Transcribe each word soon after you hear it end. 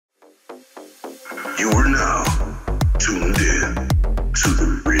You are now tuned in to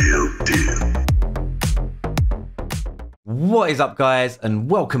the real deal. What is up, guys, and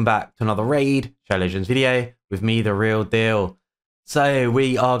welcome back to another Raid Show Legends video with me, the real deal. So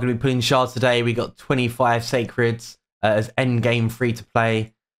we are going to be pulling shards today. We got 25 sacreds as end game free to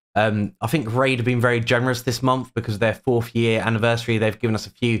play. I think Raid have been very generous this month because of their 4th year anniversary. They've given us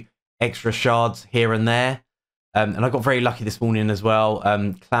a few extra shards here and there. And I got very lucky this morning as well.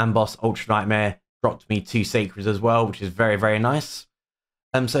 Clan Boss Ultra Nightmare dropped me 2 sacreds as well, which is very, very nice.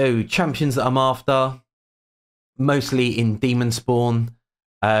 So champions that I'm after, mostly in Demon Spawn.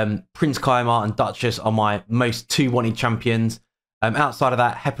 Prince Kaimar and Duchess are my most 2 wanted champions. Outside of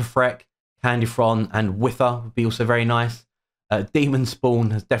that, Hepafrek, Candyfron and Wither would be also very nice. Demon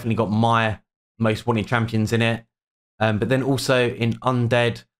Spawn has definitely got my most wanted champions in it. But then also in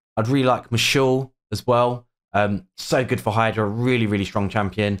Undead, I'd really like Mashul as well. So good for Hydra, really, really strong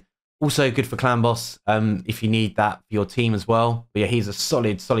champion. Also good for Clan Boss if you need that for your team as well. But yeah, he's a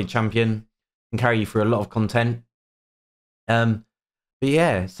solid champion. Can carry you through a lot of content. But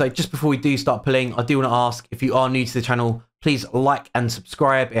yeah, so just before we do start pulling, I do want to ask, if you are new to the channel, please like and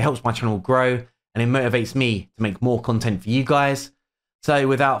subscribe. It helps my channel grow and it motivates me to make more content for you guys. So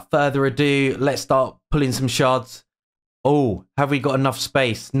without further ado, let's start pulling some shards. Oh, have we got enough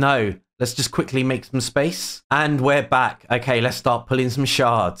space? No. Let's just quickly make some space. And we're back. Okay, let's start pulling some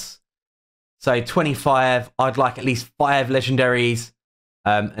shards. So 25, I'd like at least 5 legendaries.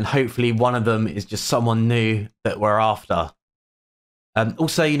 And hopefully one of them is just someone new that we're after.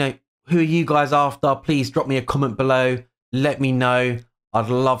 Also, you know, who are you guys after? Please drop me a comment below. Let me know. I'd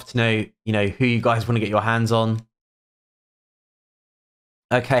love to know, you know, who you guys want to get your hands on.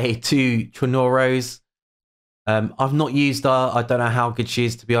 Okay, 2 Chonoros. I've not used her. I don't know how good she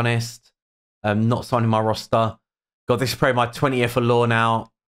is, to be honest. Not signed in my roster. God, this is probably my 20th allure now.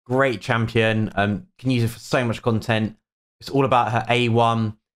 Great champion. Can use it for so much content. It's all about her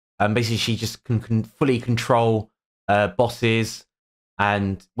A1. Basically, she just can fully control bosses.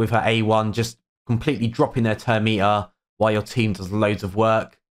 And with her A1, just completely dropping their turn meter while your team does loads of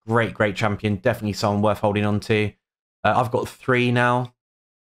work. Great champion. Definitely someone worth holding on to. I've got 3 now.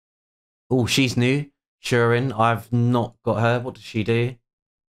 Oh, she's new. Shurin, I've not got her. What does she do?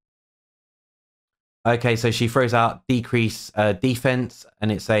 Okay, so she throws out decrease defense,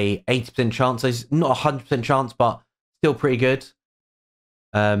 and it's a 80% chance. So it's not a 100% chance, but still pretty good.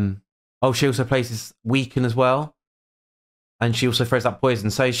 Oh, she also places weaken as well, and she also throws out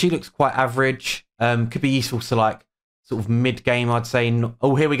poison. So she looks quite average. Could be useful to like sort of mid game, I'd say.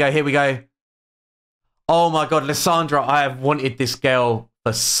 Oh, here we go. Oh my God, Lissandra! I have wanted this girl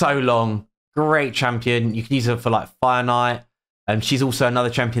for so long. Great champion. You can use her for like Fire Knight. She's also another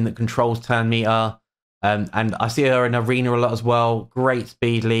champion that controls turn meter. And I see her in arena a lot as well. Great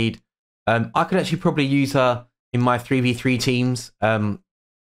speed lead. I could actually probably use her in my 3v3 teams. So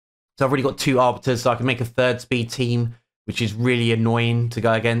I've already got 2 arbiters, so I can make a 3rd speed team, which is really annoying to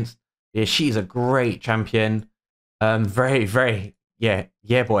go against. Yeah, she's a great champion. Very,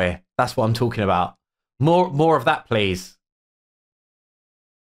 yeah, boy. That's what I'm talking about. More of that, please.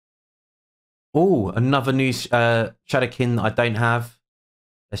 Oh, another new Shadowkin I don't have.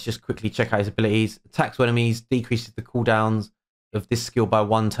 Let's just quickly check out his abilities. Attacks to enemies, decreases the cooldowns of this skill by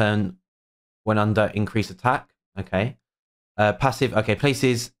 1 turn when under increase attack. Okay. Passive, okay,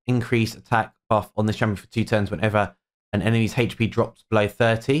 places increase attack buff on this champion for 2 turns whenever an enemy's HP drops below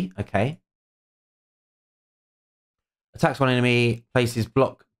 30. Okay. Attacks one enemy, places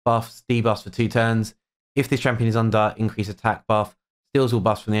block buffs, debuffs for 2 turns. If this champion is under increase attack buff, steals all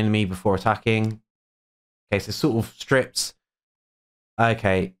buffs from the enemy before attacking. Okay, so sort of strips.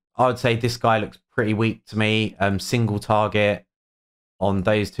 Okay, I would say this guy looks pretty weak to me. Single target on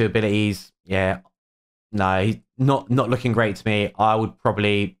those 2 abilities. Yeah, no, he's not looking great to me. I would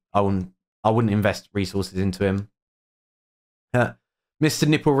probably, I wouldn't invest resources into him. Mr.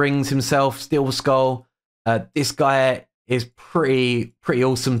 Nipple Rings himself, Steel Skull. This guy is pretty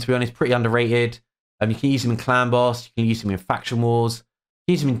awesome, to be honest. Pretty underrated. You can use him in Clan Boss. You can use him in Faction Wars.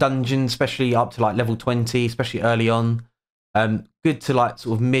 You can use him in Dungeons, especially up to like level 20, especially early on. Good to like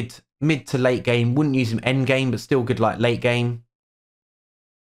sort of mid to late game. Wouldn't use him end game, but still good like late game.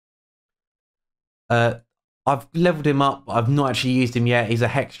 I've leveled him up, but I've not actually used him yet. He's a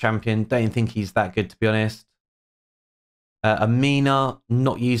Hex champion. Don't think he's that good, to be honest. Amina,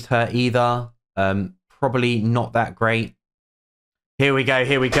 not used her either. Probably not that great. Here we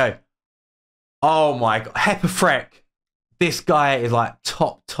go. Oh my God, Hepafrek. This guy is like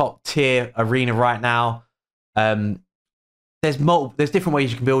top tier arena right now. There's different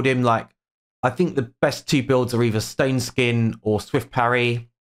ways you can build him. Like, I think the best 2 builds are either Stone Skin or Swift Parry.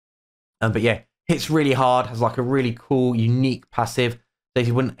 But yeah, hits really hard, has like a really cool, unique passive.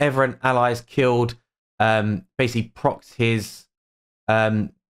 Basically, whenever an ally is killed, basically procs his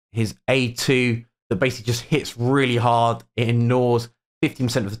A2 that basically just hits really hard. It ignores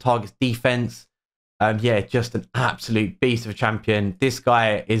 50% of the target's defense. Yeah, just an absolute beast of a champion. This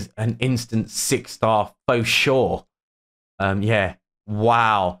guy is an instant 6-star for sure. Yeah,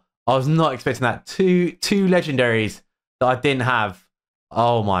 wow. I was not expecting that. Two legendaries that I didn't have.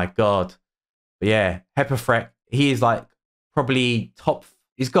 Oh my god. But yeah, Hepafrek, he is like probably top.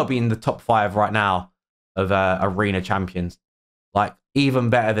 He's got to be in the top 5 right now of arena champions. Like even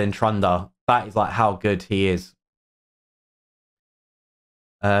better than Trunda. That is like how good he is.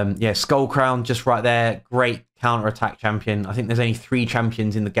 Yeah, Skull Crown just right there. Great counter-attack champion. I think there's only 3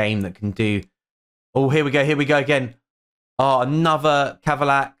 champions in the game that can do. Oh, here we go. Here we go again. Oh, another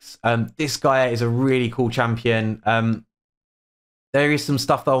Cavalax. This guy is a really cool champion. There is some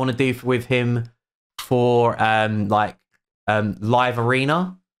stuff that I want to do with him for live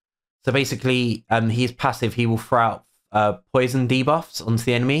arena. So basically, he is passive. He will throw out poison debuffs onto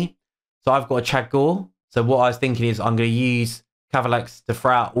the enemy. So I've got a Chagor. So what I was thinking is I'm going to use Cavalax to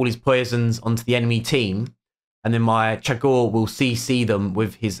throw out all his poisons onto the enemy team. And then my Chagor will CC them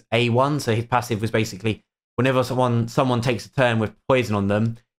with his A1. So his passive was basically whenever someone takes a turn with poison on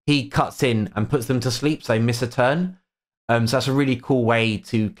them, he cuts in and puts them to sleep. So they miss a turn. So that's a really cool way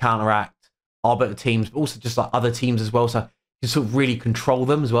to counteract Arbiter teams, but also just like other teams as well. So you can sort of really control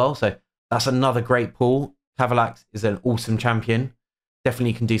them as well. So that's another great pull. Cavalax is an awesome champion.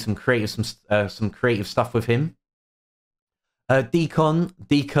 Definitely can do some creative stuff with him. Deacon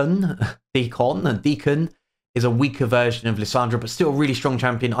is a weaker version of Lissandra, but still a really strong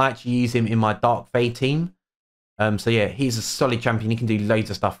champion. I actually use him in my Dark Fade team. So yeah, he's a solid champion. He can do loads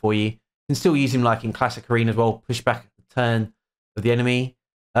of stuff for you. You can still use him like in Classic Arena as well. Push back at the turn of the enemy.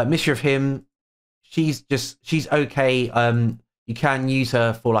 Mystery of him, she's okay. You can use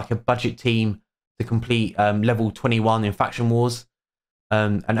her for like a budget team to complete level 21 in Faction Wars.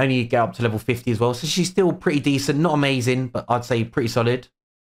 And only get up to level 50 as well. So she's still pretty decent. Not amazing, but I'd say pretty solid.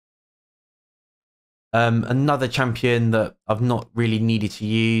 Another champion that I've not really needed to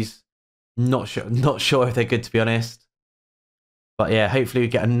use. Not sure if they're good, to be honest. But yeah, hopefully we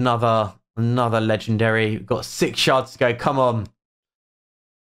get another legendary. We've got 6 shards to go. Come on.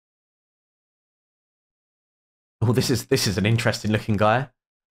 Oh, this is an interesting looking guy.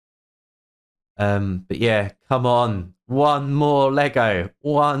 But yeah, come on. One more Lego.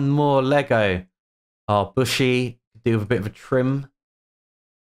 One more Lego. Oh, Bushy. Do with a bit of a trim.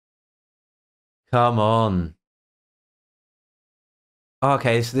 Come on.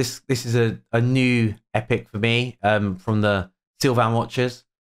 Okay, so this is a new epic for me from the Sylvan Watchers.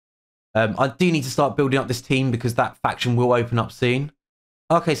 I do need to start building up this team because that faction will open up soon.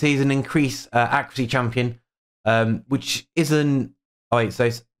 Okay, so he's an increased accuracy champion, which isn't... Oh, wait, so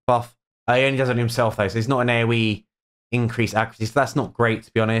it's buff. He only does it himself, though, so he's not an AoE increased accuracy, so that's not great,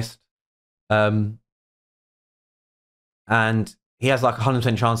 to be honest. And he has like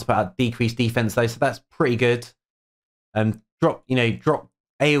 100% chance to put out decreased defense, though, so that's pretty good. Drop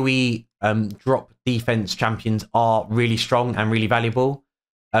AoE drop defense champions are really strong and really valuable.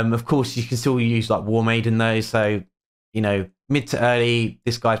 Of course, you can still use like War Maiden, though, so, you know, mid to early,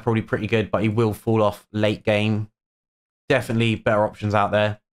 this guy's probably pretty good, but he will fall off late game. Definitely better options out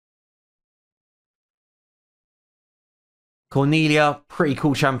there. Cornelia, pretty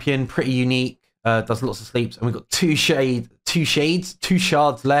cool champion, pretty unique, does lots of sleeps, and we've got two shards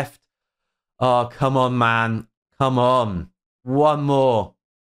left. Oh, come on, man. Come on. One more.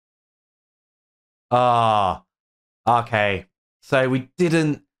 Ah, okay. So we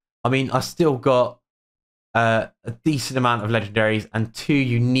didn't, I mean, I still got a decent amount of legendaries and 2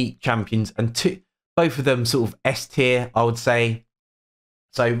 unique champions, and both of them sort of S tier, I would say.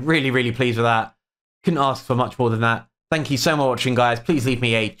 So really, really pleased with that. Couldn't ask for much more than that. Thank you so much for watching, guys. Please leave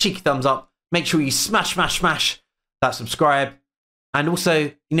me a cheeky thumbs up. Make sure you smash that subscribe. And also,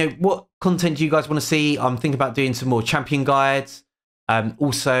 you know, what content do you guys want to see? I'm thinking about doing some more champion guides.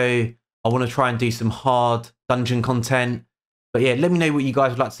 Also, I want to try and do some hard dungeon content. But yeah, let me know what you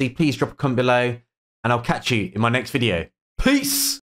guys would like to see. Please drop a comment below, and I'll catch you in my next video. Peace!